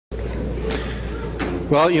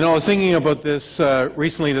Well, you know, I was thinking about this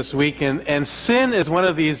recently this week, and sin is one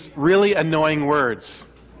of these really annoying words.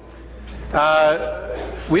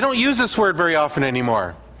 We don't use this word very often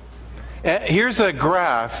anymore. Here's a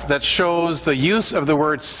graph that shows the use of the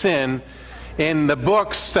word sin in the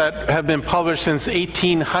books that have been published since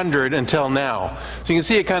 1800 until now. So you can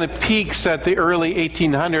see it kind of peaks at the early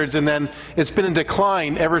 1800s, and then it's been in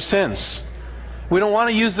decline ever since. We don't want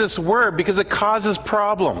to use this word because it causes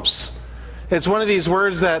problems. It's one of these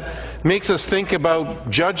words that makes us think about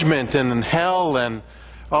judgment and hell and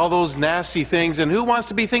all those nasty things, and who wants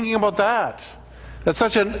to be thinking about that? That's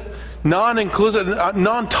such a non-inclusive,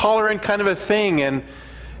 non-tolerant kind of a thing, and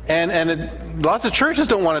lots of churches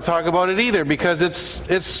don't want to talk about it either because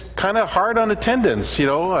it's kind of hard on attendance, you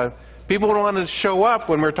know. People don't want to show up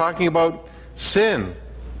when we're talking about sin.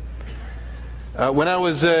 When I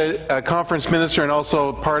was a conference minister and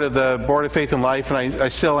also part of the Board of Faith and Life, and I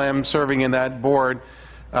still am serving in that board,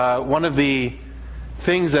 one of the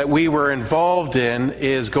things that we were involved in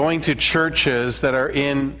is going to churches that are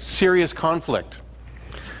in serious conflict.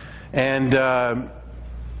 And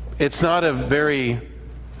it's not a very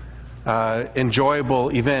enjoyable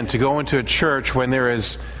event to go into a church when there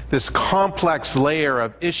is this complex layer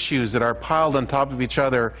of issues that are piled on top of each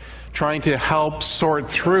other, trying to help sort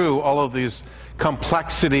through all of these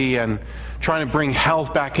complexity and trying to bring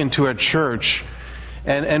health back into a church.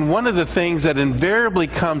 And one of the things that invariably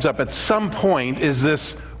comes up at some point is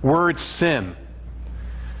this word sin.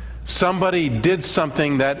 Somebody did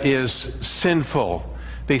something that is sinful.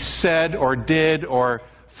 They said or did or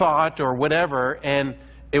thought or whatever, and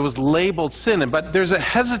it was labeled sin. But there's a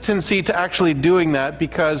hesitancy to actually doing that,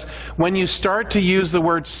 because when you start to use the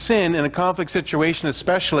word sin in a conflict situation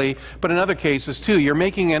especially, but in other cases too, you're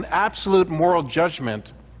making an absolute moral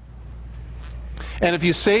judgment. And if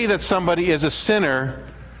you say that somebody is a sinner,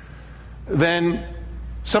 then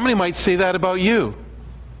somebody might say that about you.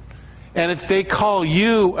 And if they call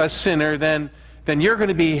you a sinner, then you're going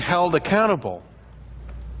to be held accountable.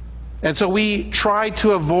 And so we try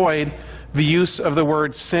to avoid the use of the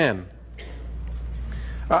word sin.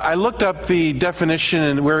 I looked up the definition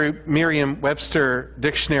in Merriam-Webster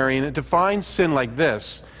dictionary, and it defines sin like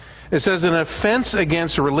this. It says, an offense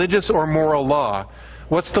against religious or moral law.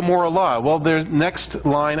 What's the moral law? Well, the next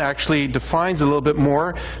line actually defines a little bit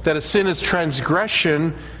more, that a sin is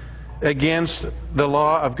transgression against the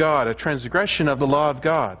law of God, a transgression of the law of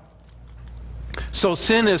God. So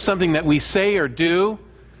sin is something that we say or do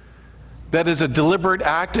that is a deliberate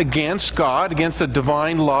act against God, against the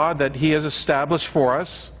divine law that He has established for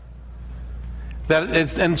us.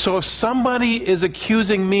 And so if somebody is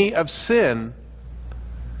accusing me of sin,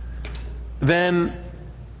 then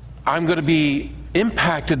I'm going to be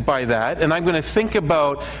impacted by that, and I'm going to think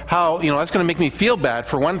about how, you know, that's going to make me feel bad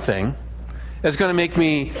for one thing. It's going to make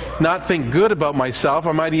me not think good about myself.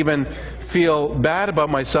 I might even feel bad about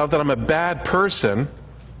myself, that I'm a bad person.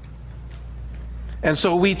 And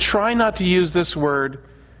so we try not to use this word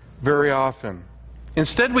very often.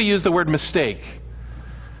 Instead, we use the word mistake.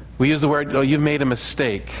 We use the word, oh, you've made a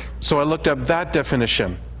mistake. So I looked up that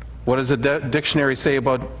definition. What does the dictionary say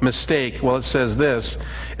about mistake? Well, it says this: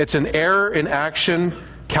 it's an error in action,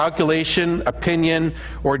 calculation, opinion,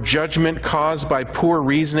 or judgment caused by poor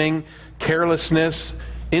reasoning, carelessness,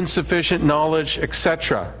 insufficient knowledge,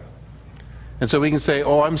 etc. And so we can say,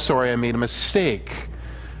 oh, I'm sorry, I made a mistake.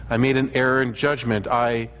 I made an error in judgment.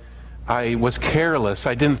 I was careless.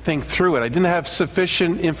 I didn't think through it. I didn't have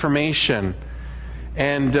sufficient information.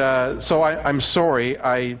 And so I'm sorry.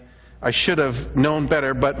 I should have known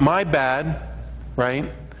better, but my bad,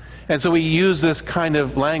 right? And so we use this kind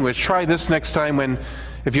of language. Try this next time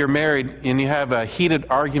if you're married and you have a heated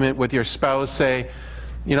argument with your spouse. Say,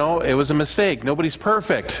 you know, it was a mistake. Nobody's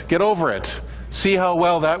perfect. Get over it. See how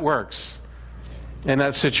well that works in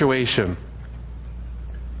that situation.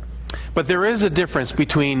 But there is a difference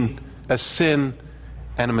between a sin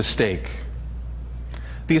and a mistake.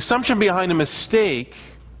 The assumption behind a mistake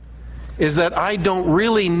is that I don't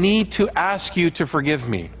really need to ask you to forgive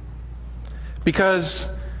me.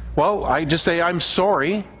 Because, well, I just say, I'm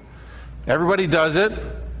sorry. Everybody does it.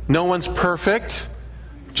 No one's perfect.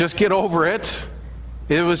 Just get over it.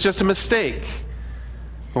 It was just a mistake.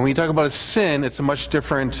 When we talk about a sin, it's a much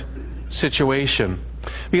different situation.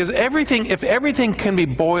 Because if everything can be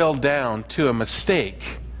boiled down to a mistake,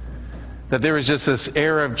 that there was just this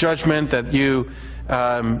error of judgment, that you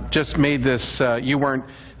just made this, you weren't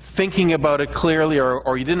thinking about it clearly,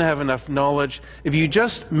 or you didn't have enough knowledge. If you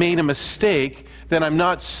just made a mistake, then I'm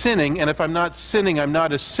not sinning, and if I'm not sinning, I'm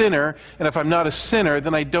not a sinner, and if I'm not a sinner,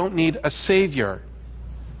 then I don't need a Savior.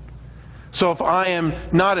 So if I am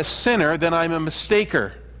not a sinner, then I'm a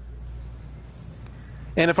mistaker.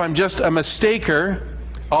 And if I'm just a mistaker,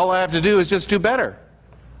 all I have to do is just do better.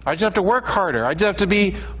 I just have to work harder. I just have to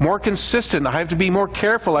be more consistent. I have to be more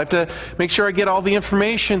careful. I have to make sure I get all the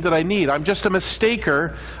information that I need. I'm just a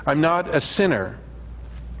mistaker. I'm not a sinner.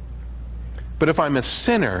 But if I'm a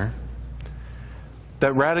sinner,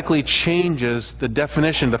 that radically changes the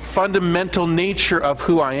definition, the fundamental nature of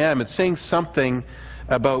who I am. It's saying something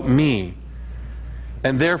about me.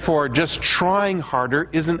 And therefore, just trying harder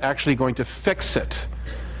isn't actually going to fix it.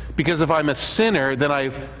 Because if I'm a sinner, then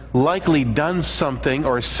I've likely done something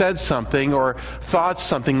or said something or thought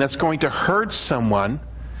something that's going to hurt someone,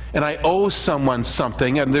 and I owe someone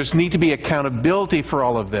something, and there's need to be accountability for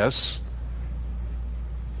all of this.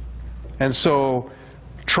 And so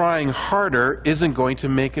trying harder isn't going to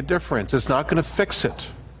make a difference. It's not going to fix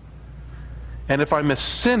it. And if I'm a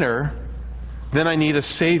sinner, then I need a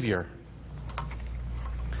Savior.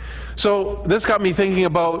 So this got me thinking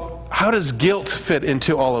about, how does guilt fit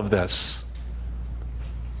into all of this?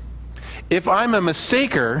 If I'm a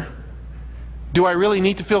mistaker, do I really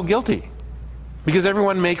need to feel guilty? Because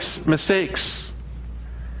everyone makes mistakes.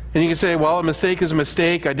 And you can say, well, a mistake is a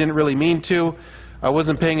mistake. I didn't really mean to. I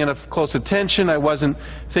wasn't paying enough close attention. I wasn't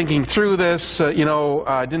thinking through this. I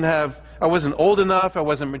wasn't old enough. I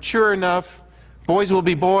wasn't mature enough. Boys will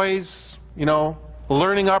be boys.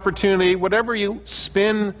 Learning opportunity. Whatever you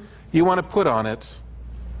spin you want to put on it.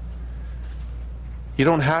 You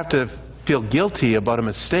don't have to feel guilty about a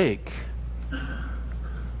mistake.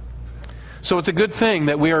 So it's a good thing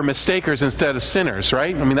that we are mistakers instead of sinners,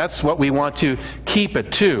 right? I mean, that's what we want to keep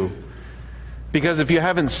it to. Because if you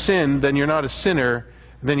haven't sinned, then you're not a sinner,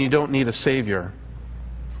 then you don't need a Savior.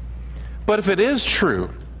 But if it is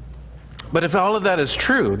true, if all of that is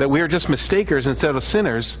true, that we are just mistakers instead of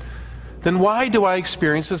sinners, then why do I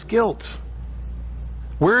experience this guilt?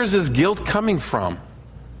 Where is this guilt coming from?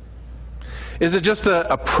 Is it just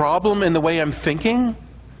a problem in the way I'm thinking?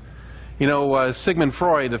 Sigmund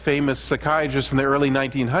Freud, the famous psychiatrist in the early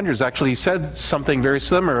 1900s, actually said something very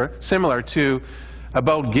similar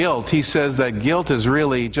about guilt. He says that guilt is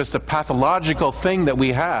really just a pathological thing that we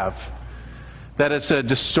have. That it's a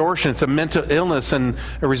distortion, it's a mental illness and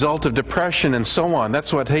a result of depression and so on.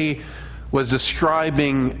 That's what he was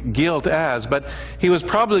describing guilt as. But he was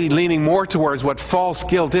probably leaning more towards what false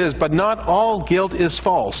guilt is. But not all guilt is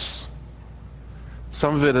false.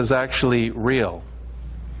 Some of it is actually real.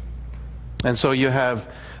 And so you have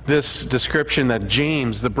this description that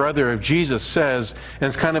James, the brother of Jesus, says, and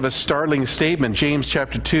it's kind of a startling statement. James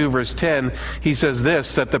chapter 2, verse 10, he says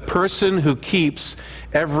this, that the person who keeps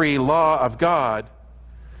every law of God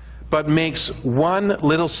but makes one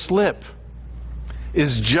little slip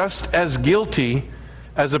is just as guilty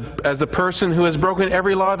as the person who has broken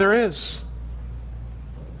every law there is.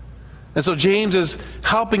 And so James is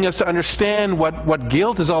helping us to understand what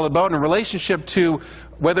guilt is all about in relationship to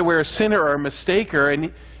whether we're a sinner or a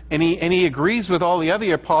mistaker. And he agrees with all the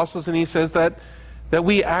other apostles, and he says that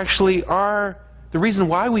we actually are, the reason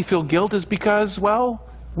why we feel guilt is because, well,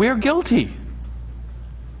 we're guilty.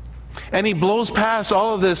 And he blows past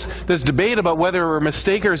all of this debate about whether we're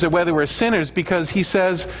mistakers or whether we're sinners, because he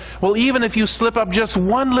says, well, even if you slip up just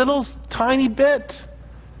one little tiny bit,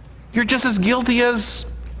 you're just as guilty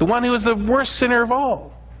as the one who is the worst sinner of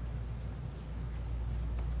all.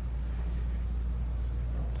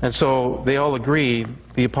 And so they all agree,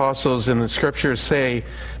 the apostles in the scriptures say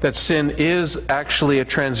that sin is actually a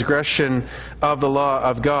transgression of the law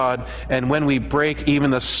of God, and when we break even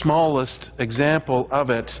the smallest example of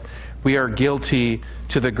it, we are guilty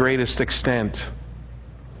to the greatest extent.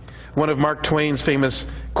 One of Mark Twain's famous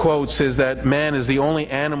quotes is that man is the only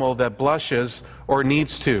animal that blushes or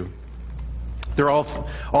needs to.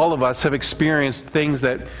 All of us have experienced things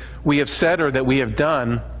that we have said or that we have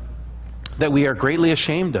done that we are greatly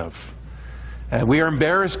ashamed of. We are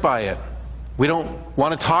embarrassed by it. We don't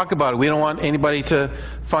want to talk about it. We don't want anybody to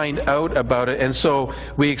find out about it. And so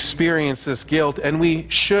we experience this guilt, and we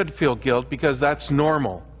should feel guilt because that's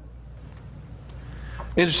normal.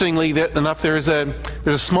 Interestingly enough, there's a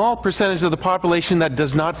small percentage of the population that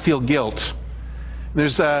does not feel guilt.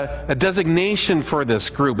 There's a designation for this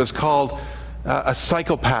group. It's called a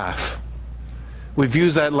psychopath. We've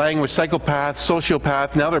used that language, psychopath,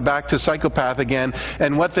 sociopath. Now they're back to psychopath again.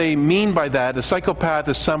 And what they mean by that, a psychopath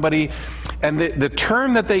is somebody, and the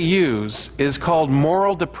term that they use is called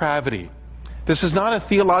moral depravity. This is not a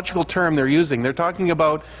theological term they're using. They're talking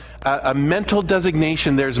about a mental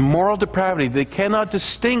designation. There's moral depravity. They cannot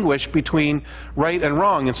distinguish between right and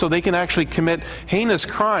wrong. And so they can actually commit heinous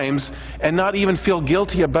crimes and not even feel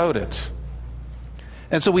guilty about it.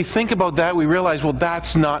 And so we think about that, we realize, well,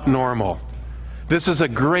 that's not normal. This is a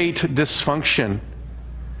great dysfunction.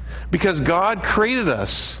 Because God created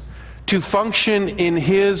us to function in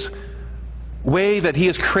His way that He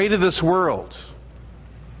has created this world.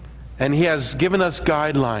 And He has given us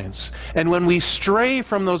guidelines. And when we stray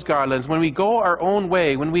from those guidelines, when we go our own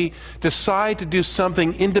way, when we decide to do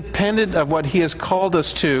something independent of what He has called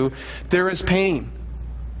us to, there is pain.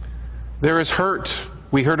 There is hurt.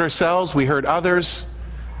 We hurt ourselves, we hurt others,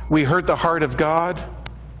 we hurt the heart of God.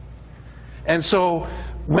 And so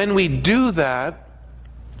when we do that,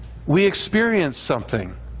 we experience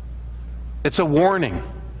something. It's a warning.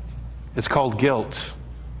 It's called guilt.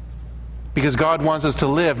 Because God wants us to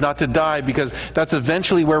live, not to die, because that's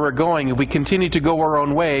eventually where we're going. If we continue to go our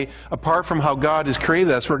own way, apart from how God has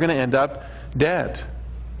created us, we're going to end up dead.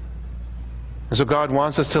 And so God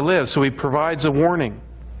wants us to live, so He provides a warning.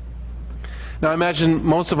 Now I imagine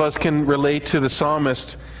most of us can relate to the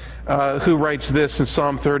psalmist who writes this in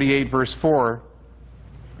Psalm 38, verse 4.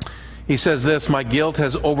 He says this, "My guilt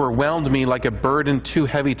has overwhelmed me like a burden too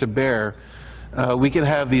heavy to bear." We can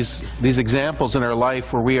have these examples in our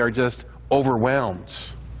life where we are just overwhelmed.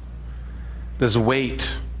 This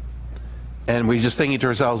weight. And we're just thinking to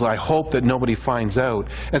ourselves, I hope that nobody finds out.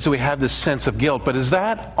 And so we have this sense of guilt. But is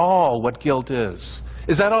that all what guilt is?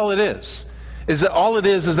 Is that all it is? Is that all it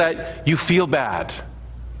is that you feel bad?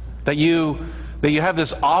 That you have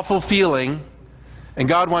this awful feeling, and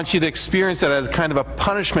God wants you to experience that as kind of a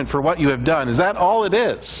punishment for what you have done. Is that all it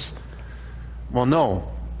is? Well, no.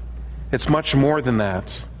 It's much more than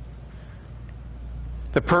that.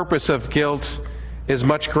 The purpose of guilt is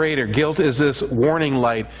much greater. Guilt is this warning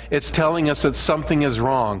light. It's telling us that something is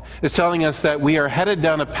wrong. It's telling us that we are headed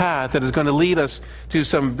down a path that is going to lead us to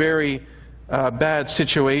some very bad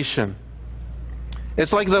situation.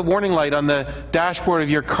 It's like the warning light on the dashboard of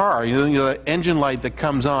your car, you know, the engine light that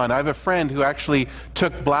comes on. I have a friend who actually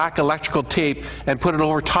took black electrical tape and put it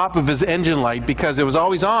over top of his engine light because it was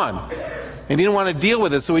always on. And he didn't want to deal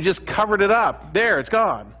with it, so he just covered it up. There, it's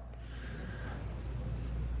gone.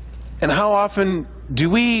 And how often do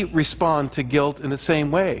we respond to guilt in the same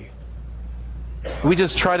way? We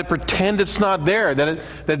just try to pretend it's not there, that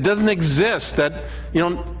it doesn't exist, that, you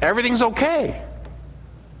know, everything's okay.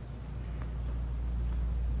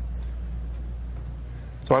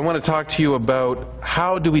 So I want to talk to you about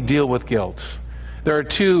how do we deal with guilt. There are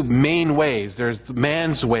two main ways. There's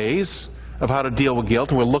man's ways of how to deal with guilt,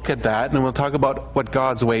 and we'll look at that, and we'll talk about what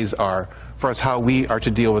God's ways are for us, how we are to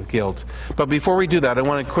deal with guilt. But before we do that, I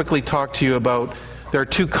want to quickly talk to you about, there are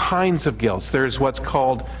two kinds of guilt. There's what's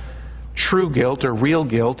called true guilt or real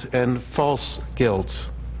guilt and false guilt.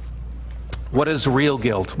 What is real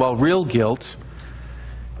guilt? Well, real guilt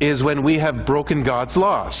is when we have broken God's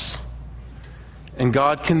laws and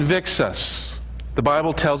God convicts us. The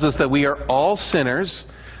Bible tells us that we are all sinners.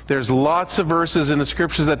 There's lots of verses in the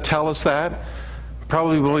Scriptures that tell us that.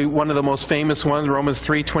 Probably one of the most famous ones, Romans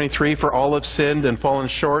 3:23, "For all have sinned and fallen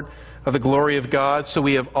short of the glory of God." So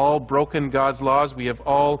we have all broken God's laws. We have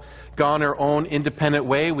all gone our own independent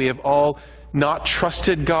way. We have all not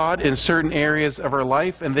trusted God in certain areas of our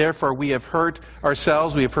life, and therefore we have hurt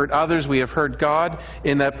ourselves, we have hurt others, we have hurt God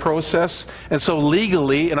in that process. And so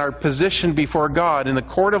legally, in our position before God, in the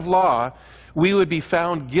court of law, we would be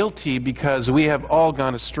found guilty because we have all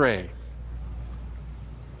gone astray.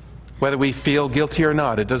 Whether we feel guilty or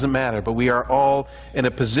not, it doesn't matter, but we are all in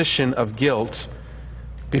a position of guilt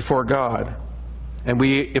before God. And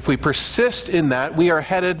if we persist in that, we are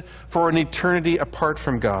headed for an eternity apart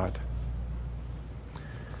from God.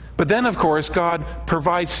 But then, of course, God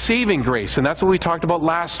provides saving grace, and that's what we talked about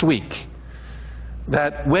last week.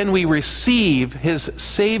 That when we receive His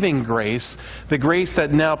saving grace, the grace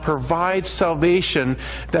that now provides salvation,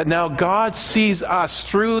 that now God sees us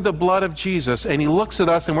through the blood of Jesus, and He looks at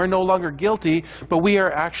us and we're no longer guilty, but we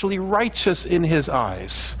are actually righteous in His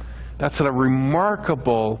eyes. That's a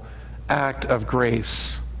remarkable act of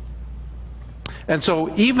grace. And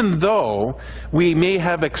so even though we may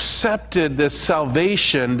have accepted this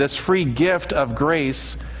salvation, this free gift of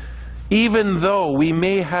grace, even though we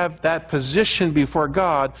may have that position before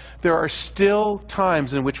God, there are still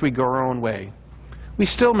times in which we go our own way. We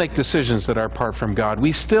still make decisions that are apart from God.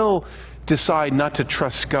 We still decide not to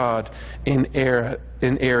trust God in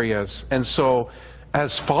areas. And so,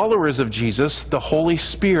 as followers of Jesus, the Holy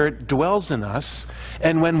Spirit dwells in us.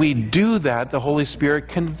 And when we do that, the Holy Spirit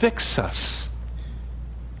convicts us.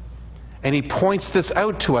 And He points this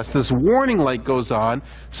out to us. This warning light goes on.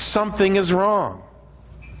 Something is wrong.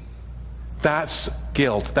 That's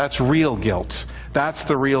guilt. That's real guilt. That's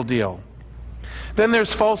the real deal. Then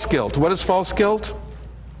there's false guilt. What is false guilt?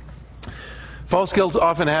 False guilt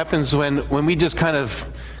often happens when we just kind of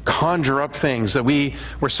conjure up things, that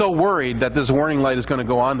we're so worried that this warning light is going to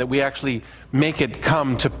go on that we actually make it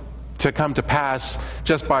come to pass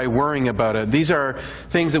just by worrying about it. These are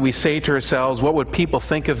things that we say to ourselves: what would people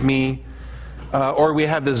think of me? Or we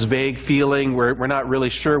have this vague feeling where we're not really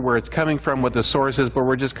sure where it's coming from, what the source is, but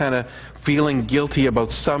we're just kind of feeling guilty about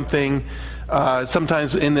something.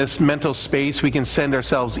 Sometimes in this mental space we can send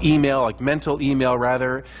ourselves email, like mental email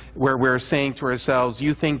rather, where we're saying to ourselves,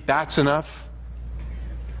 you think that's enough?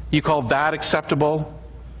 You call that acceptable?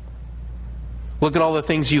 Look at all the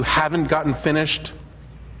things you haven't gotten finished.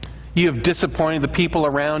 You have disappointed the people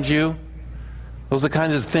around you. Those are the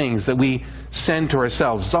kinds of things that we send to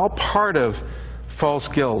ourselves. It's all part of false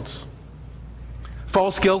guilt.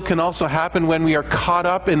 False guilt can also happen when we are caught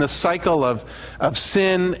up in the cycle of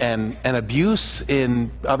sin and abuse in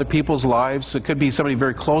other people's lives. It could be somebody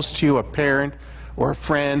very close to you, a parent or a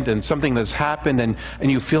friend, and something that's happened, and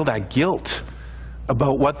you feel that guilt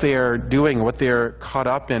about what they're doing, what they're caught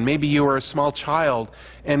up in. Maybe you were a small child,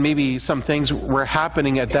 and maybe some things were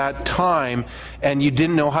happening at that time, and you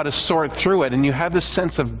didn't know how to sort through it, and you have this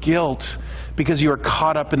sense of guilt because you were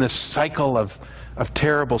caught up in this cycle of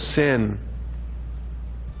terrible sin.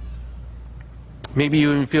 Maybe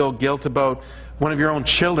you even feel guilt about one of your own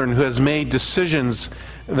children who has made decisions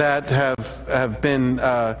that have been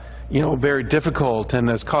very difficult and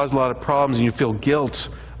has caused a lot of problems, and you feel guilt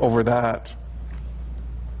over that.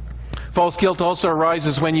 False guilt also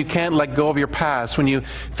arises when you can't let go of your past, when you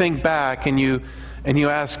think back and you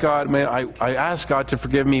ask God, man, I ask God to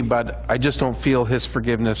forgive me, but I just don't feel His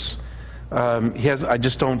forgiveness. I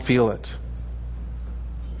just don't feel it.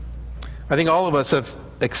 I think all of us have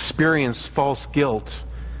experienced false guilt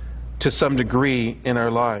to some degree in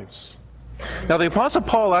our lives. Now, the Apostle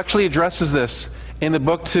Paul actually addresses this in the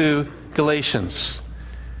book to Galatians.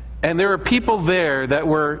 And there were people there that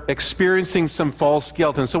were experiencing some false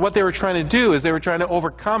guilt. And so what they were trying to do is they were trying to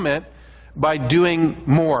overcome it by doing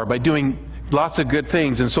more, by doing lots of good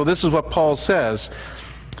things. And so this is what Paul says.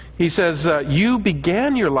 He says, you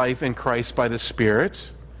began your life in Christ by the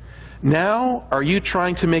Spirit. Now are you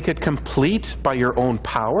trying to make it complete by your own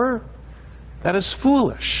power? That is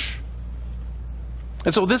foolish.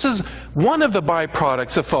 And so this is one of the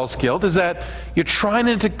byproducts of false guilt, is that you're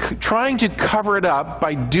trying to cover it up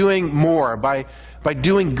by doing more, by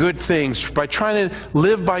doing good things, by trying to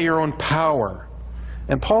live by your own power.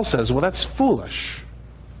 And Paul says, well, that's foolish.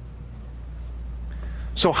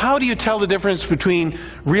 So how do you tell the difference between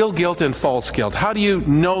real guilt and false guilt? How do you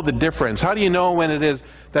know the difference? How do you know when it is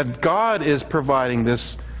that God is providing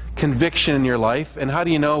this conviction in your life? And how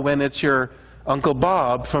do you know when it's your Uncle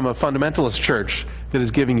Bob from a fundamentalist church that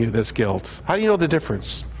is giving you this guilt? How do you know the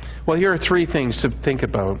difference? Well, here are three things to think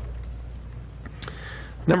about.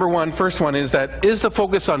 Number one, first one is that, is the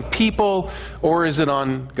focus on people or is it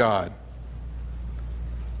on God?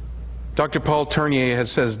 Dr. Paul Tournier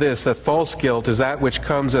says this, that false guilt is that which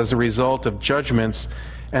comes as a result of judgments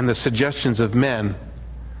and the suggestions of men.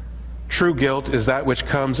 True guilt is that which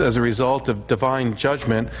comes as a result of divine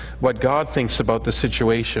judgment, what God thinks about the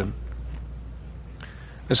situation.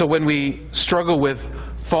 And so when we struggle with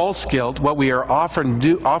false guilt, what we are often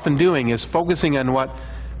doing is focusing on what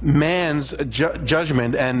man's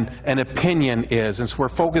judgment and opinion is. And so we're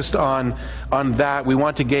focused on that. We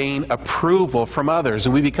want to gain approval from others.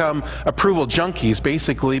 And we become approval junkies,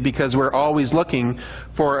 basically, because we're always looking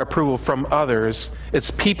for approval from others. It's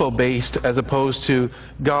people-based as opposed to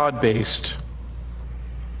God-based.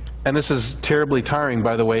 And this is terribly tiring,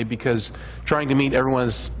 by the way, because trying to meet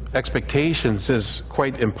everyone's expectations is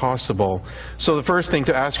quite impossible. So the first thing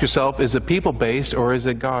to ask yourself, is it people-based or is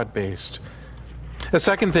it God-based? The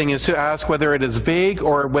second thing is to ask whether it is vague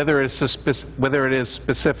or whether it is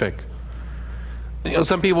specific. You know,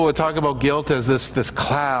 some people would talk about guilt as this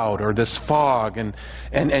cloud or this fog,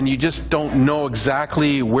 and you just don't know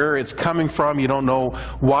exactly where it's coming from. You don't know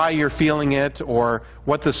why you're feeling it or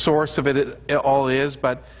what the source of it all is.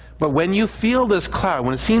 But when you feel this cloud,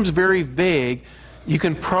 when it seems very vague, you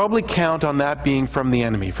can probably count on that being from the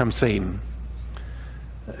enemy, from Satan.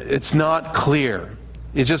 It's not clear.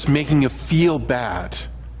 It's just making you feel bad.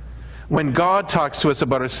 When God talks to us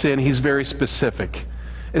about our sin, He's very specific.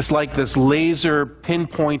 It's like this laser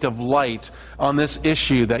pinpoint of light on this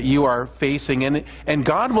issue that you are facing. And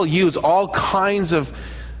God will use all kinds of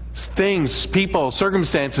things, people,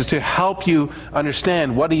 circumstances to help you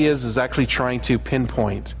understand what He is actually trying to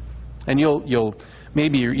pinpoint. And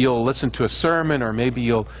maybe you'll listen to a sermon, or maybe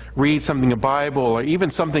you'll read something in the Bible, or even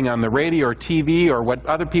something on the radio or TV, or what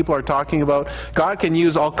other people are talking about. God can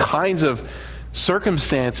use all kinds of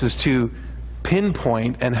circumstances to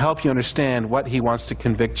pinpoint and help you understand what he wants to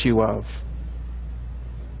convict you of.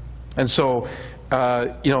 And so,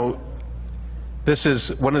 this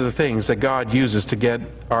is one of the things that God uses to get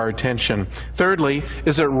our attention. Thirdly,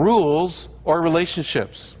 is it rules or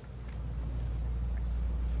relationships?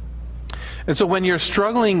 And so when you're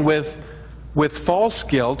struggling with false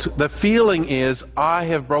guilt, the feeling is, I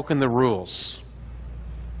have broken the rules.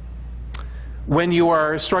 When you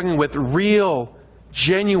are struggling with real,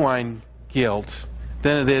 genuine guilt,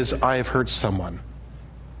 then it is, I have hurt someone.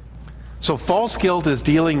 So false guilt is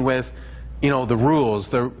dealing with, the rules,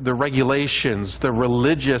 the regulations, the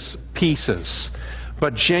religious pieces.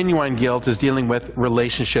 But genuine guilt is dealing with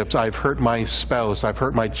relationships. I've hurt my spouse, I've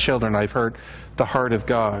hurt my children, I've hurt the heart of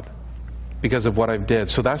God because of what I've did.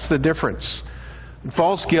 So that's the difference.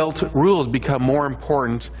 False guilt rules become more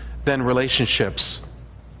important than relationships.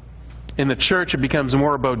 In the church, it becomes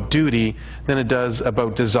more about duty than it does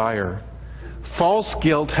about desire. False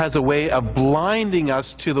guilt has a way of blinding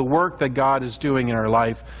us to the work that God is doing in our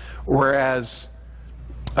life, whereas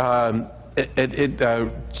it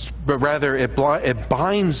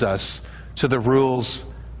binds us to the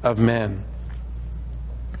rules of men.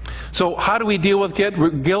 So how do we deal with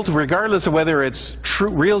guilt, regardless of whether it's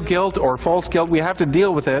real guilt or false guilt? We have to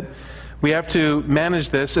deal with it. We have to manage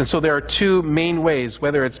this. And so there are two main ways,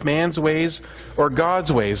 whether it's man's ways or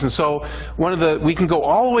God's ways. And so we can go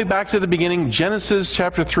all the way back to the beginning, Genesis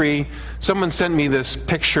chapter 3. Someone sent me this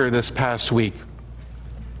picture this past week.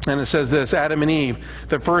 And it says this: Adam and Eve,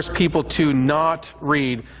 the first people to not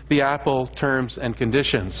read the Apple terms and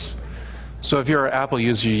conditions. So if you're an Apple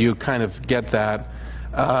user, you kind of get that.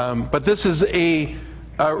 But this is a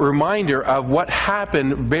reminder of what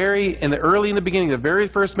happened early in the beginning. The very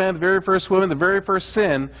first man, the very first woman, the very first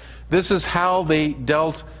sin. This is how they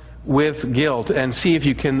dealt with guilt, and see if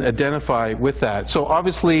you can identify with that. So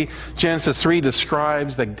obviously Genesis 3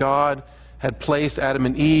 describes that God had placed Adam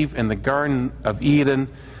and Eve in the Garden of Eden,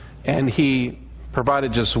 and he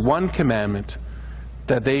provided just one commandment,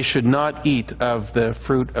 that they should not eat of the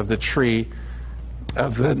fruit of the tree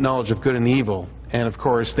of the knowledge of good and evil. And of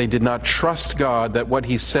course, they did not trust God that what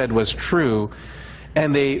he said was true,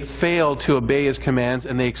 and they failed to obey his commands,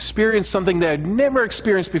 and they experienced something they had never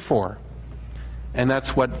experienced before. And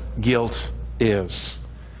that's what guilt is.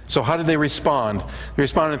 So how did they respond? They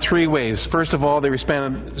responded in three ways. First of all, they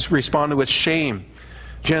responded with shame.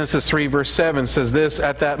 Genesis 3 verse 7 says this: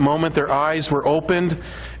 At that moment their eyes were opened,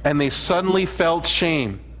 and they suddenly felt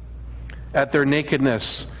shame at their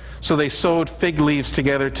nakedness. So they sewed fig leaves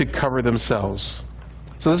together to cover themselves.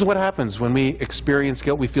 So this is what happens when we experience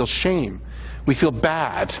guilt. We feel shame. We feel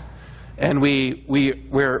bad. And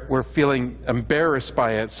we're feeling embarrassed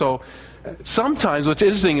by it. So sometimes what's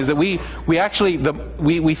interesting is that we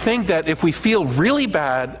think that if we feel really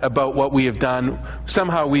bad about what we have done,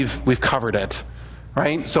 somehow we've covered it.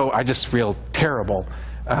 Right? So I just feel terrible.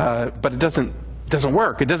 But it doesn't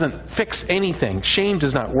work. It doesn't fix anything. Shame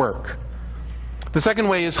does not work. The second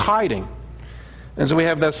way is hiding. And so we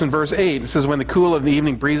have this in verse 8. It says, When the cool of the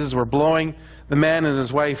evening breezes were blowing, the man and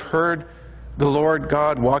his wife heard the Lord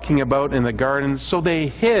God walking about in the garden. So they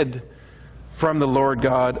hid from the Lord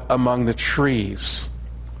God among the trees.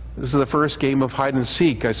 This is the first game of hide and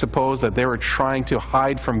seek, I suppose, that they were trying to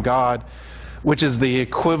hide from God, which is the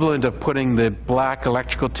equivalent of putting the black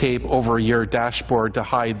electrical tape over your dashboard to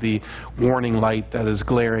hide the warning light that is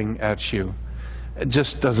glaring at you. It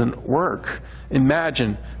just doesn't work.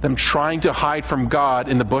 Imagine them trying to hide from God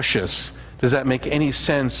in the bushes. Does that make any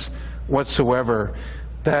sense whatsoever?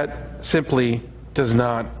 That simply does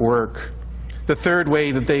not work. The third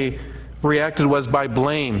way that they reacted was by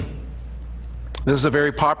blame. This is a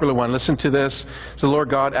very popular one. Listen to this. So the Lord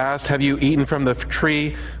God asked, Have you eaten from the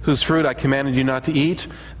tree whose fruit I commanded you not to eat?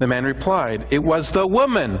 The man replied, It was the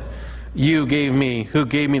woman you gave me, who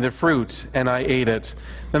gave me the fruit, and I ate it.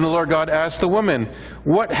 Then the Lord God asked the woman,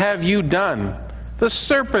 What have you done? The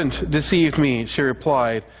serpent deceived me, she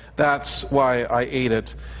replied. That's why I ate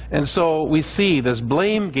it. And so we see this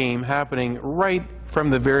blame game happening right from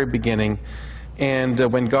the very beginning. And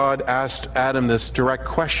when God asked Adam this direct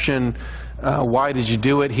question, why did you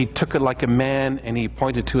do it? He took it like a man and he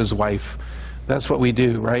pointed to his wife. That's what we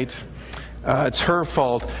do, right? It's her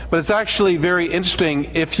fault. But it's actually very interesting.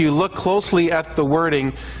 If you look closely at the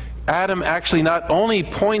wording, Adam actually not only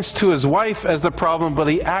points to his wife as the problem, but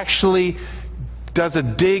he actually does a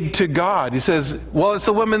dig to God. He says, well, it's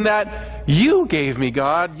the woman that you gave me,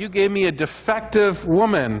 God. You gave me a defective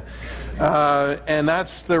woman. And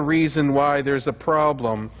that's the reason why there's a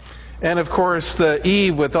problem. And of course,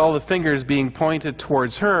 Eve, with all the fingers being pointed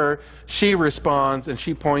towards her, she responds and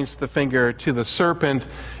she points the finger to the serpent.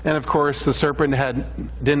 And of course, the serpent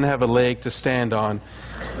didn't have a leg to stand on.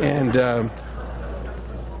 And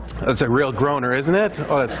that's a real groaner, isn't it?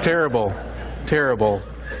 Oh, that's terrible. Terrible.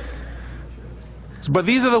 But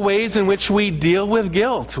these are the ways in which we deal with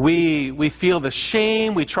guilt. We feel the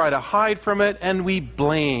shame, we try to hide from it, and we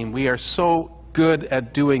blame. We are so good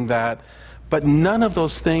at doing that. But none of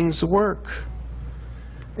those things work.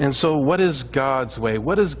 And so what is God's way?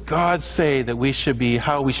 What does God say that we should be,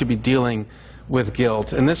 how we should be dealing with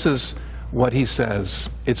guilt? And this is what he says.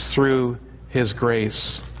 It's through his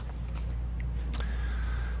grace.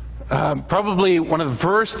 Probably one of the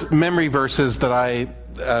first memory verses that I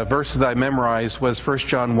memorized was 1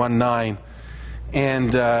 John 1:9.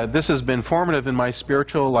 And this has been formative in my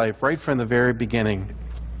spiritual life right from the very beginning.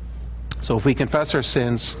 So if we confess our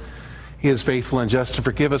sins, he is faithful and just to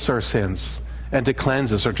forgive us our sins and to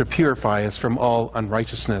cleanse us or to purify us from all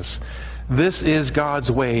unrighteousness. This is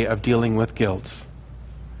God's way of dealing with guilt.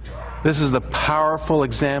 This is the powerful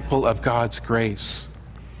example of God's grace.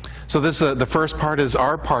 So this the first part is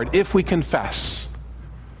our part, if we confess.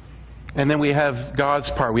 And then we have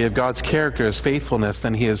God's part. We have God's character, his faithfulness.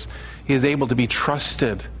 Then he is able to be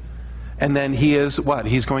trusted. And then he is what?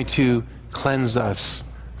 He's going to cleanse us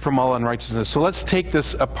from all unrighteousness. So let's take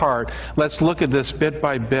this apart. Let's look at this bit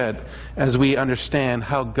by bit as we understand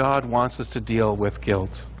how God wants us to deal with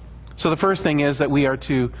guilt. So the first thing is that we are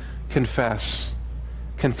to confess.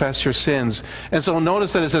 Confess your sins. And so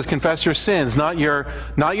notice that it says confess your sins, not your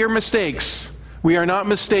mistakes. We are not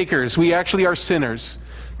mistakers. We actually are sinners.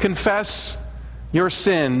 Confess your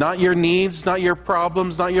sin, not your needs, not your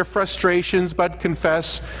problems, not your frustrations, but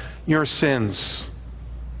confess your sins.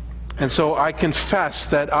 And so I confess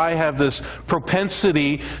that I have this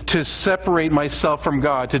propensity to separate myself from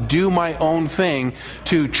God, to do my own thing,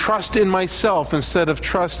 to trust in myself instead of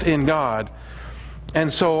trust in God.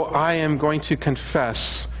 And so I am going to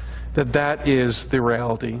confess that that is the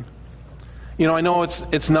reality. You know, I know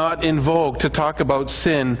it's not in vogue to talk about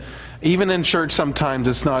sin. Even in church sometimes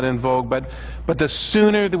it's not in vogue. But the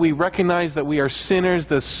sooner that we recognize that we are sinners,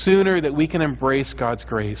 the sooner that we can embrace God's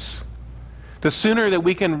grace. The sooner that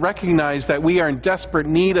we can recognize that we are in desperate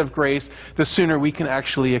need of grace, the sooner we can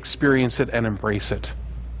actually experience it and embrace it.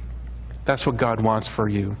 That's what God wants for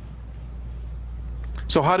you.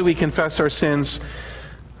 So how do we confess our sins?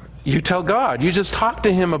 You tell God. You just talk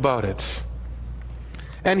to him about it.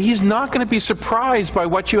 And he's not going to be surprised by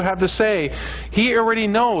what you have to say. He already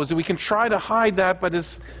knows, and we can try to hide that, but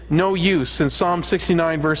it's no use. In Psalm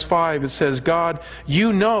 69, verse 5, it says, God,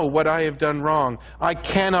 you know what I have done wrong. I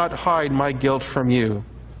cannot hide my guilt from you.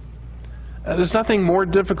 There's nothing more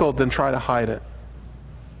difficult than try to hide it.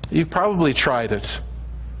 You've probably tried it.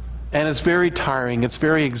 And it's very tiring, it's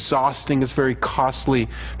very exhausting, it's very costly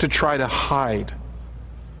to try to hide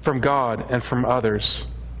from God and from others.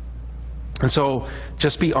 And so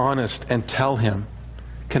just be honest and tell him.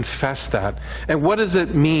 Confess that. And what does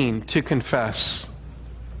it mean to confess?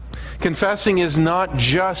 Confessing is not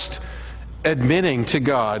just admitting to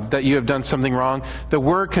God that you have done something wrong. The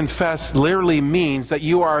word confess literally means that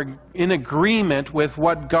you are in agreement with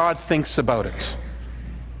what God thinks about it.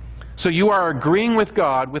 So you are agreeing with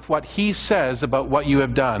God with what he says about what you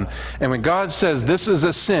have done. And when God says this is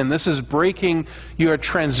a sin, this is breaking, you are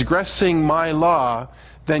transgressing my law,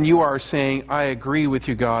 then you are saying, I agree with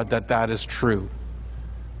you, God, that that is true.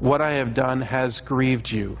 What I have done has grieved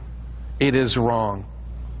you. It is wrong.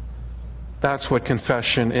 That's what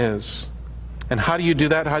confession is. And how do you do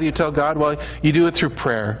that? How do you tell God? Well, you do it through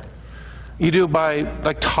prayer. You do it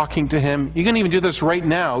by talking to him. You can even do this right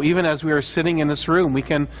now, even as we are sitting in this room. We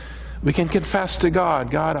can confess to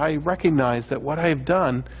God, God, I recognize that what I have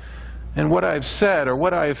done and what I've said or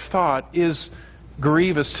what I've thought is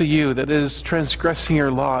grievous to you, that is transgressing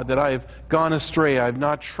your law, that I've gone astray, I've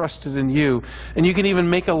not trusted in you. And you can even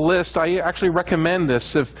make a list. I actually recommend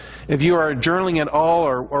this if you are journaling at all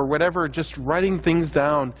or whatever, just writing things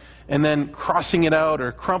down and then crossing it out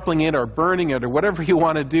or crumpling it or burning it or whatever you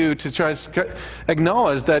want to do to try to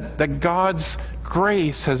acknowledge that God's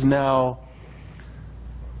grace has now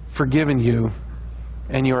forgiven you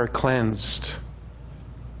and you are cleansed.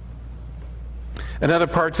 Another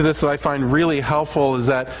part to this that I find really helpful is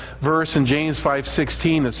that verse in James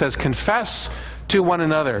 5:16 that says, confess to one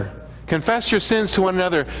another. Confess your sins to one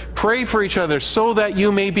another. Pray for each other so that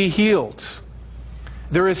you may be healed.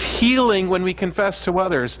 There is healing when we confess to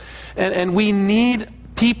others. And we need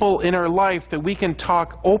people in our life that we can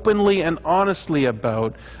talk openly and honestly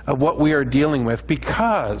about of what we are dealing with,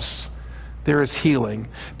 because there is healing,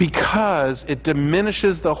 because it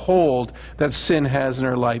diminishes the hold that sin has in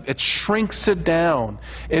our life. It shrinks it down.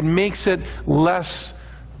 It makes it less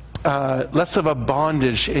of a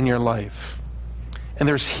bondage in your life. And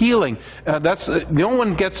there's healing. No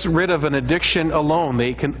one gets rid of an addiction alone.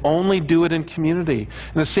 They can only do it in community.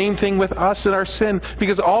 And the same thing with us and our sin,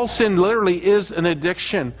 because all sin literally is an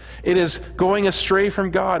addiction. It is going astray from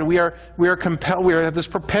God. We are compelled. We have this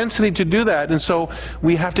propensity to do that, and so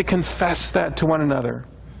we have to confess that to one another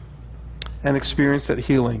and experience that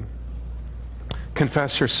healing.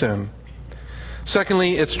 Confess your sin.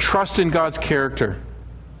 Secondly, it's trust in God's character.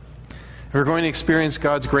 If we're going to experience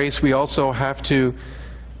God's grace, we also have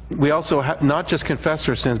not just confess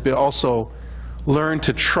our sins, but also learn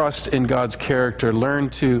to trust in God's character. Learn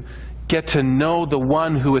to get to know the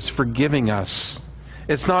one who is forgiving us.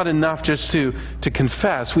 It's not enough just to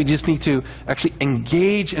confess. We just need to actually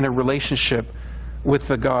engage in a relationship with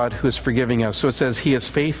the God who is forgiving us. So it says He is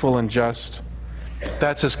faithful and just.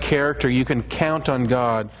 That's His character. You can count on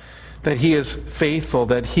God, that He is faithful,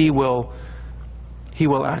 that He will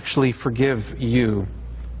actually forgive you.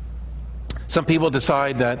 Some people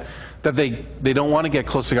decide that they don't want to get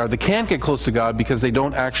close to God. They can't get close to God because they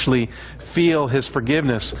don't actually feel His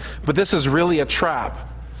forgiveness. But this is really a trap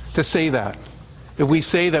to say that. If we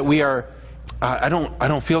say that we are, I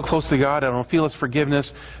don't feel close to God, I don't feel His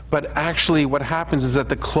forgiveness, but actually what happens is that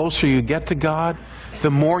the closer you get to God,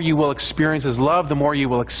 the more you will experience His love, the more you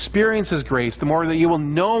will experience His grace, the more that you will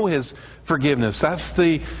know His forgiveness. That's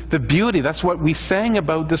the beauty. That's what we sang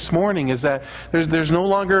about this morning, is that there's no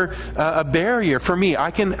longer a barrier for me. I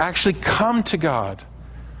can actually come to God.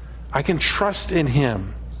 I can trust in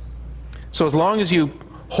Him. So as long as you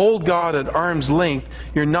hold God at arm's length,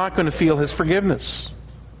 you're not going to feel His forgiveness.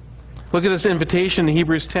 Look at this invitation in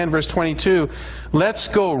Hebrews 10, verse 22. Let's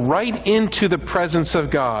go right into the presence of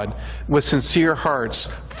God with sincere hearts,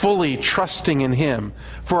 fully trusting in Him.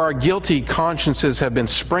 For our guilty consciences have been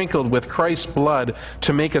sprinkled with Christ's blood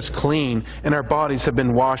to make us clean, and our bodies have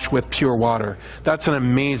been washed with pure water. That's an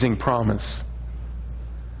amazing promise.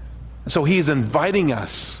 So He is inviting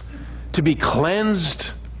us to be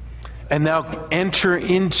cleansed and now enter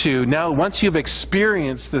into, now once you've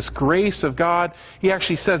experienced this grace of God, He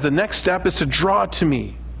actually says the next step is to draw to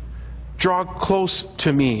me. Draw close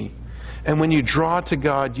to me. And when you draw to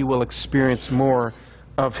God, you will experience more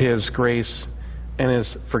of His grace and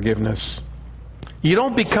His forgiveness. You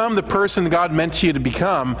don't become the person God meant you to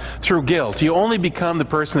become through guilt. You only become the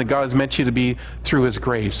person that God has meant you to be through His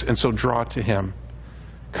grace. And so draw to Him.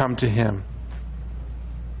 Come to Him.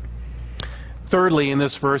 Thirdly, in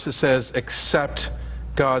this verse it says, accept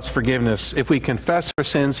God's forgiveness. If we confess our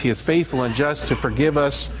sins, He is faithful and just to forgive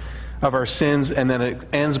us of our sins. And then it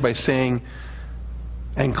ends by saying,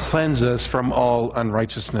 and cleanse us from all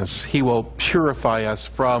unrighteousness. He will purify us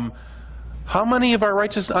from how many of our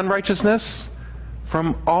unrighteousness?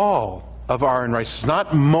 From all of our unrighteousness.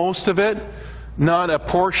 Not most of it, not a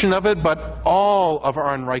portion of it, but all of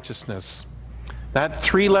our unrighteousness. That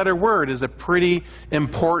three-letter word is a pretty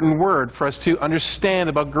important word for us to understand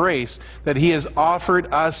about grace, that He has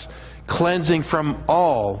offered us cleansing from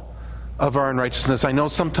all of our unrighteousness. I know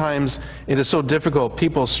sometimes it is so difficult.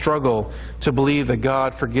 People struggle to believe that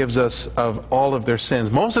God forgives us of all of their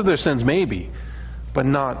sins. Most of their sins maybe, but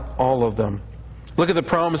not all of them. Look at the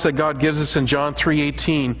promise that God gives us in John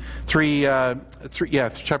 3:18.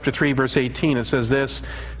 Chapter 3, verse 18. It says this,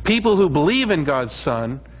 people who believe in God's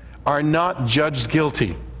Son are not judged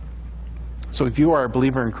guilty. So if you are a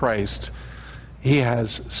believer in Christ, He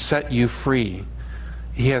has set you free.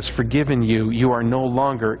 He has forgiven you. You are no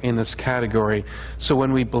longer in this category. So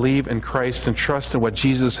when we believe in Christ and trust in what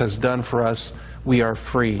Jesus has done for us, we are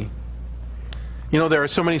free. You know, there are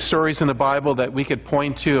so many stories in the Bible that we could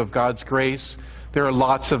point to of God's grace. There are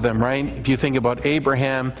lots of them, right? If you think about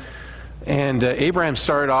Abraham, and Abraham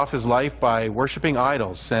started off his life by worshiping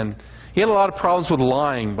idols, and he had a lot of problems with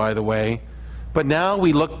lying, by the way. But now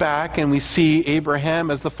we look back and we see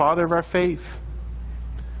Abraham as the father of our faith.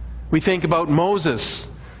 We think about Moses.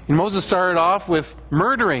 And Moses started off with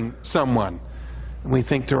murdering someone. And we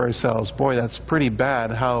think to ourselves, boy, that's pretty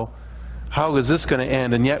bad. How is this going to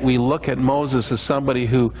end? And yet we look at Moses as somebody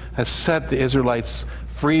who has set the Israelites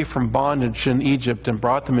free from bondage in Egypt and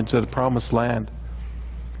brought them into the promised land.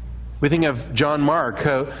 We think of John Mark,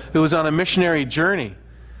 who was on a missionary journey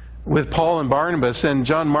with Paul and Barnabas, and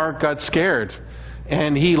John Mark got scared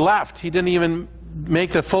and he left. He didn't even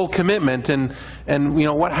make the full commitment, and you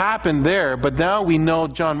know what happened there. But now we know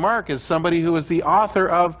John Mark is somebody who is the author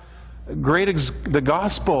of the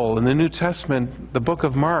Gospel in the New Testament, the book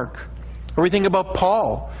of Mark. Or we think about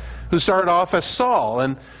Paul, who started off as Saul.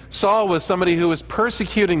 And Saul was somebody who was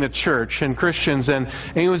persecuting the church and Christians, and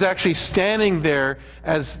he was actually standing there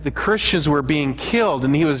as the Christians were being killed,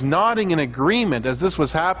 and he was nodding in agreement as this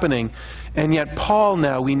was happening. And yet Paul,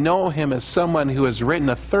 now, we know him as someone who has written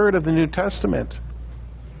a third of the New Testament.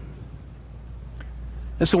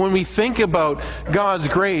 And so when we think about God's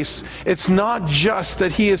grace, it's not just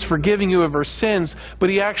that He is forgiving you of our sins,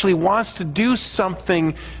 but He actually wants to do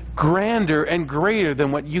something grander and greater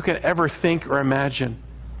than what you can ever think or imagine.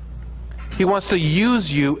 He wants to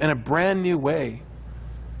use you in a brand new way.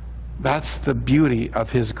 That's the beauty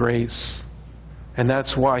of His grace. And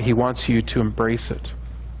that's why He wants you to embrace it.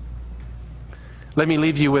 Let me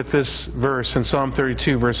leave you with this verse in Psalm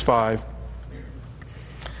 32, verse 5.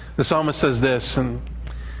 The psalmist says this, and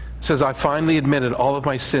says, I finally admitted all of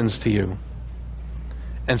my sins to you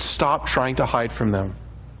and stopped trying to hide from them.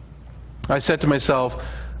 I said to myself,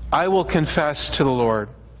 I will confess to the Lord,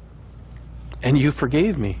 and you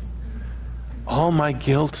forgave me. All my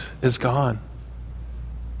guilt is gone.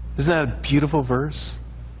 Isn't that a beautiful verse?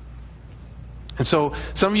 And so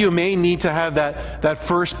some of you may need to have that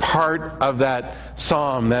first part of that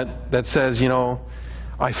psalm that says, you know,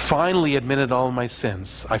 I finally admitted all of my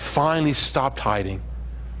sins. I finally stopped hiding.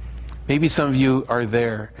 Maybe some of you are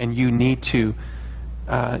there and you need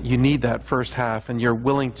that first half, and you're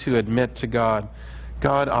willing to admit to God,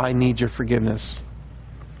 God, I need your forgiveness.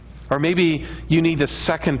 Or maybe you need the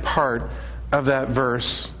second part of that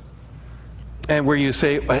verse, and where you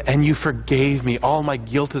say, and you forgave me, all my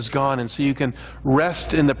guilt is gone, and so you can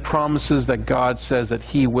rest in the promises that God says that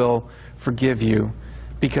He will forgive you,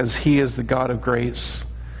 because He is the God of grace.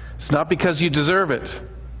 It's not because you deserve it.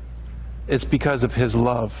 It's because of His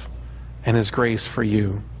love and His grace for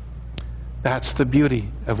you. That's the beauty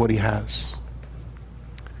of what He has.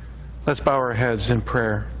 Let's bow our heads in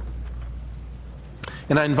prayer.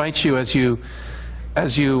 And I invite you, as you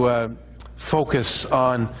focus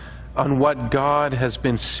on what God has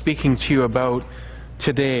been speaking to you about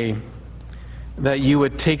today, that you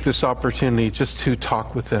would take this opportunity just to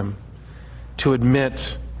talk with Him, to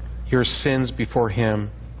admit your sins before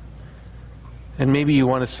Him. And maybe you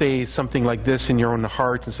want to say something like this in your own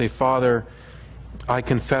heart and say, Father, I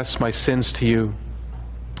confess my sins to you.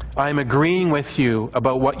 I'm agreeing with you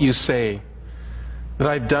about what you say, that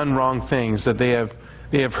I've done wrong things, that they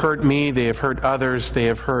have hurt me, they have hurt others, they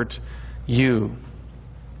have hurt you.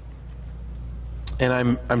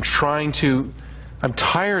 And I'm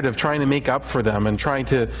tired of trying to make up for them and trying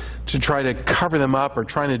to cover them up, or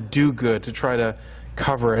trying to do good to try to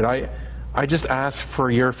cover it. I just ask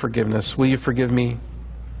for your forgiveness. Will you forgive me?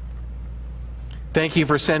 Thank you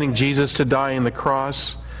for sending Jesus to die on the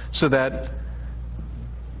cross so that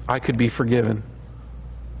I could be forgiven.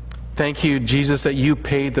 Thank you, Jesus, that you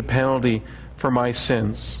paid the penalty for my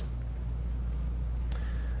sins.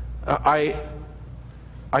 I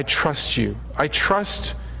trust you. I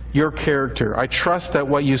trust your character. I trust that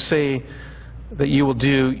what you say that you will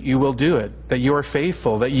do it, that you are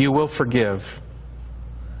faithful, that you will forgive.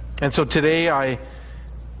 And so today,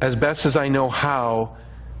 as best as I know how,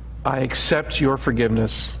 I accept your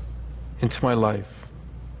forgiveness into my life.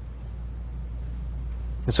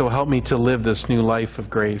 And so help me to live this new life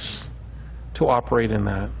of grace, to operate in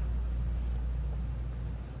that.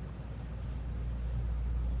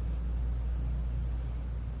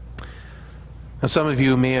 Now, some of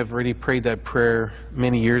you may have already prayed that prayer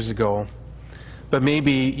many years ago, but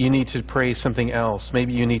maybe you need to pray something else.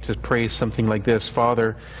 Maybe you need to pray something like this: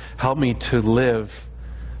 Father, help me to live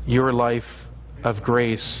your life of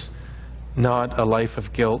grace, not a life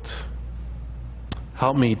of guilt.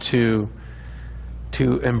 Help me to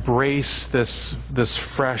embrace this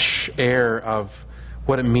fresh air of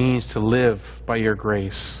what it means to live by your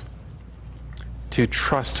grace, to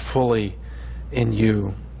trust fully in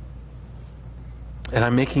you. And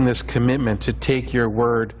I'm making this commitment to take your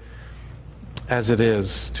word as it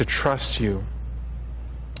is, to trust you,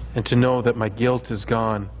 and to know that my guilt is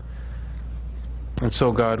gone. And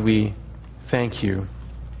so, God, we thank you.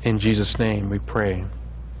 In Jesus' name we pray.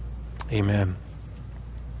 Amen.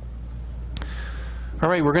 All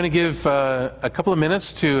right, we're going to give a couple of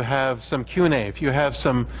minutes to have some Q&A. If you have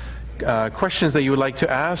some questions that you would like to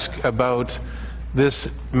ask about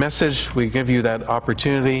this message, we give you that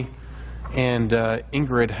opportunity. And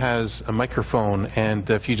Ingrid has a microphone, and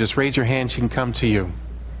if you just raise your hand, she can come to you.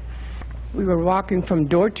 We were walking from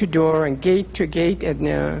door to door and gate to gate in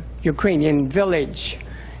a Ukrainian village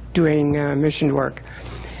doing mission work.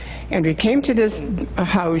 And we came to this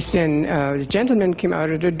house, and the gentleman came out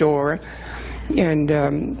of the door,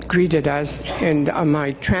 and greeted us. And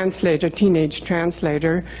my translator, teenage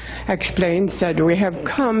translator, explained, said, "We have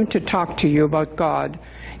come to talk to you about God,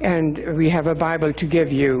 and we have a Bible to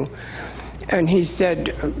give you." And he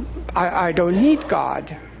said, I don't need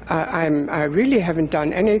God. I really haven't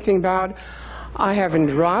done anything bad. I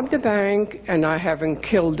haven't robbed a bank, and I haven't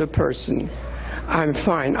killed a person. I'm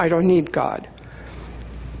fine. I don't need God.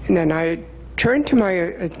 And then I turned to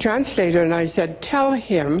my translator and I said, "Tell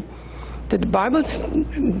him that the Bible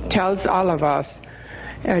tells all of us,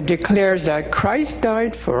 declares that Christ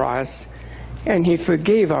died for us and he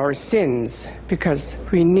forgave our sins because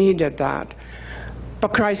we needed that.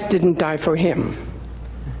 But Christ didn't die for him."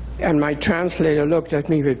 And my translator looked at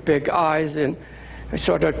me with big eyes and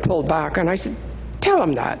sort of pulled back. And I said, "Tell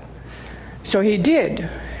him that." So he did.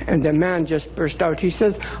 And the man just burst out. He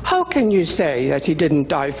says, "How can you say that he didn't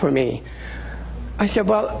die for me?" I said,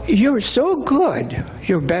 "Well, you're so good.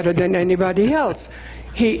 You're better than anybody else.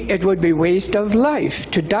 It would be waste of life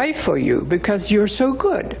to die for you because you're so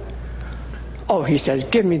good." "Oh," he says,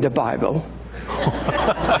 "give me the Bible."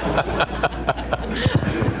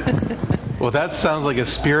 Well, that sounds like a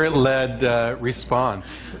spirit-led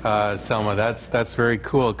response, Selma. That's very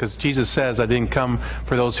cool, because Jesus says, "I didn't come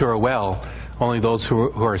for those who are well, only those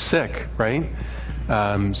who are sick," right?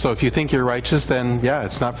 So if you think you're righteous, then yeah,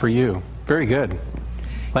 it's not for you. Very good.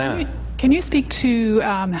 Lana. Can you speak to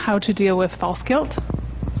how to deal with false guilt?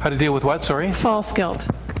 How to deal with what, sorry? False guilt.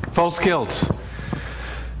 False guilt.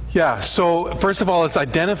 Yeah, so first of all, it's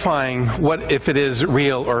identifying if it is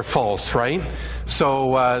real or false, right?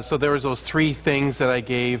 So there was those three things that I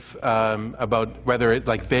gave about whether it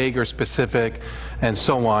like vague or specific and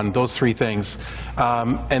so on, those three things.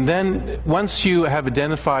 And then once you have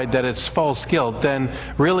identified that it's false guilt, then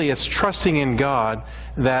really it's trusting in God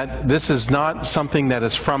that this is not something that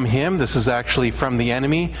is from Him, this is actually from the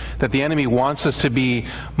enemy, that the enemy wants us to be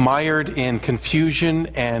mired in confusion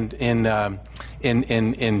and in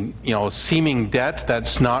seeming debt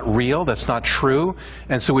that's not real, that's not true.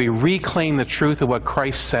 And so we reclaim the truth of what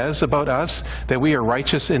Christ says about us, that we are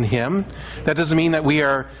righteous in Him. That doesn't mean that we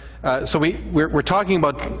are, so we're talking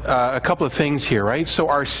about a couple of things here, right? So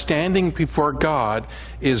our standing before God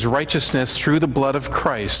is righteousness through the blood of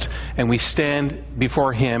Christ, and we stand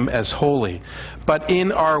before Him as holy. But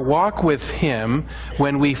in our walk with Him,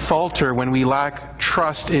 when we falter, when we lack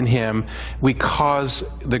trust in Him, we cause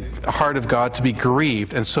the heart of God to be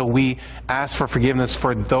grieved. And so we ask for forgiveness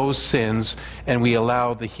for those sins, and we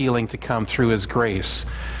allow the healing to come through His grace.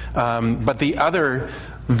 But the other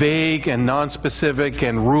vague and non-specific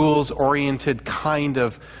and rules-oriented kind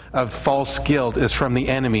of false guilt is from the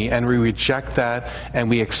enemy, and we reject that, and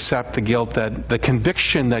we accept the guilt, that the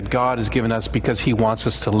conviction that God has given us because He wants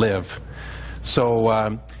us to live.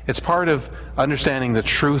 So it's part of understanding the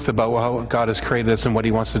truth about how God has created us and what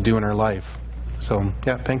He wants to do in our life. So,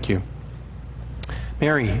 yeah, thank you.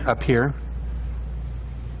 Mary, up here.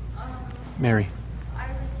 Mary. I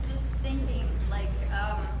was just thinking, like,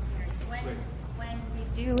 when we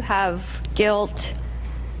do have guilt,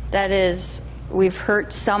 that is, we've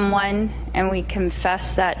hurt someone and we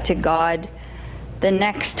confess that to God, the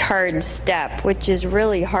next hard step, which is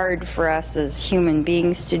really hard for us as human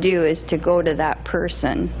beings to do, is to go to that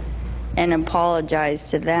person and apologize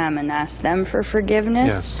to them and ask them for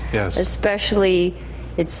forgiveness. Yes, yes.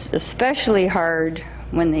 It's especially hard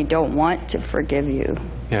when they don't want to forgive you.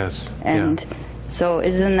 Yes. And so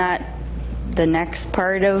isn't that the next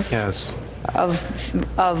part of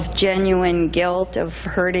of genuine guilt, of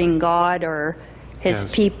hurting God or His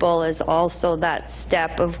people, is also that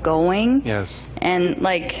step of going. Yes. And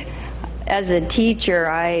like, as a teacher,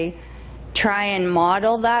 I try and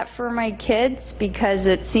model that for my kids, because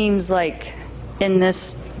it seems like in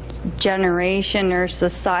this generation or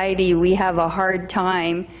society, we have a hard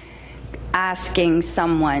time asking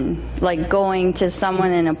someone, like going to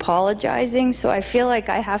someone and apologizing. So I feel like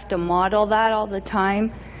I have to model that all the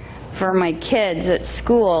time for my kids at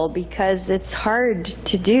school, because it's hard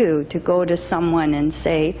to do, to go to someone and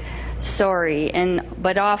say sorry.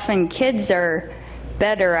 But often kids are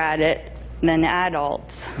better at it than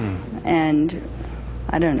adults. And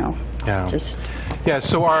I don't know. Yeah.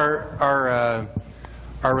 So our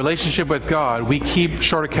relationship with God, we keep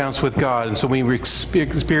short accounts with God, and so when we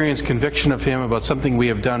experience conviction of Him about something we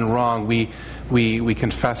have done wrong, we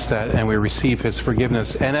confess that and we receive His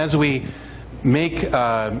forgiveness. And as we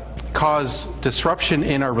cause disruption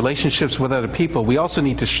in our relationships with other people, we also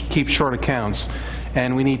need to keep short accounts,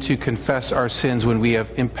 and we need to confess our sins when we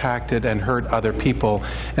have impacted and hurt other people.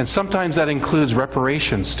 And sometimes that includes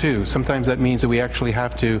reparations too. Sometimes that means that we actually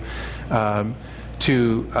have to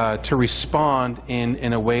respond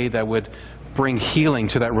in a way that would bring healing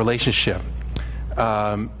to that relationship.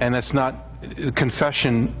 And that's not,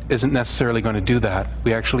 confession isn't necessarily going to do that.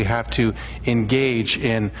 We actually have to engage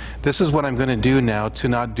in, this is what I'm going to do now to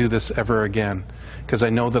not do this ever again, because I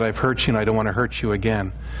know that I've hurt you and I don't want to hurt you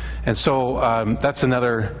again. And so that's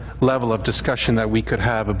another level of discussion that we could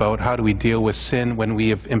have about how do we deal with sin when we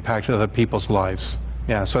have impacted other people's lives.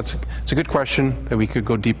 Yeah, so it's a good question that we could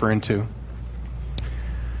go deeper into.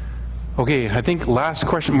 Okay, I think last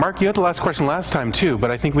question. Mark, you had the last question last time too,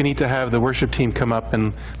 but I think we need to have the worship team come up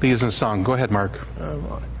and lead us in song. Go ahead, Mark.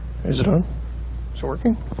 Is it on? Is it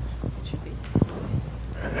working?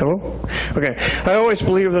 Hello? Okay. I always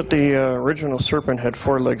believe that the original serpent had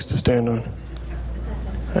 4 legs to stand on.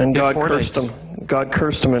 And God cursed them. God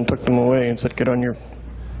cursed them and took them away and said, get on your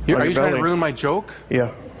Are you trying to ruin my joke?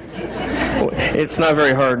 Yeah. Well, it's not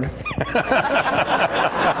very hard.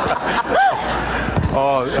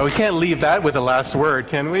 Oh, we can't leave that with the last word,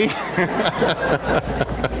 can we?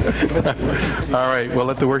 All right, we'll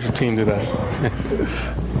let the worship team do that.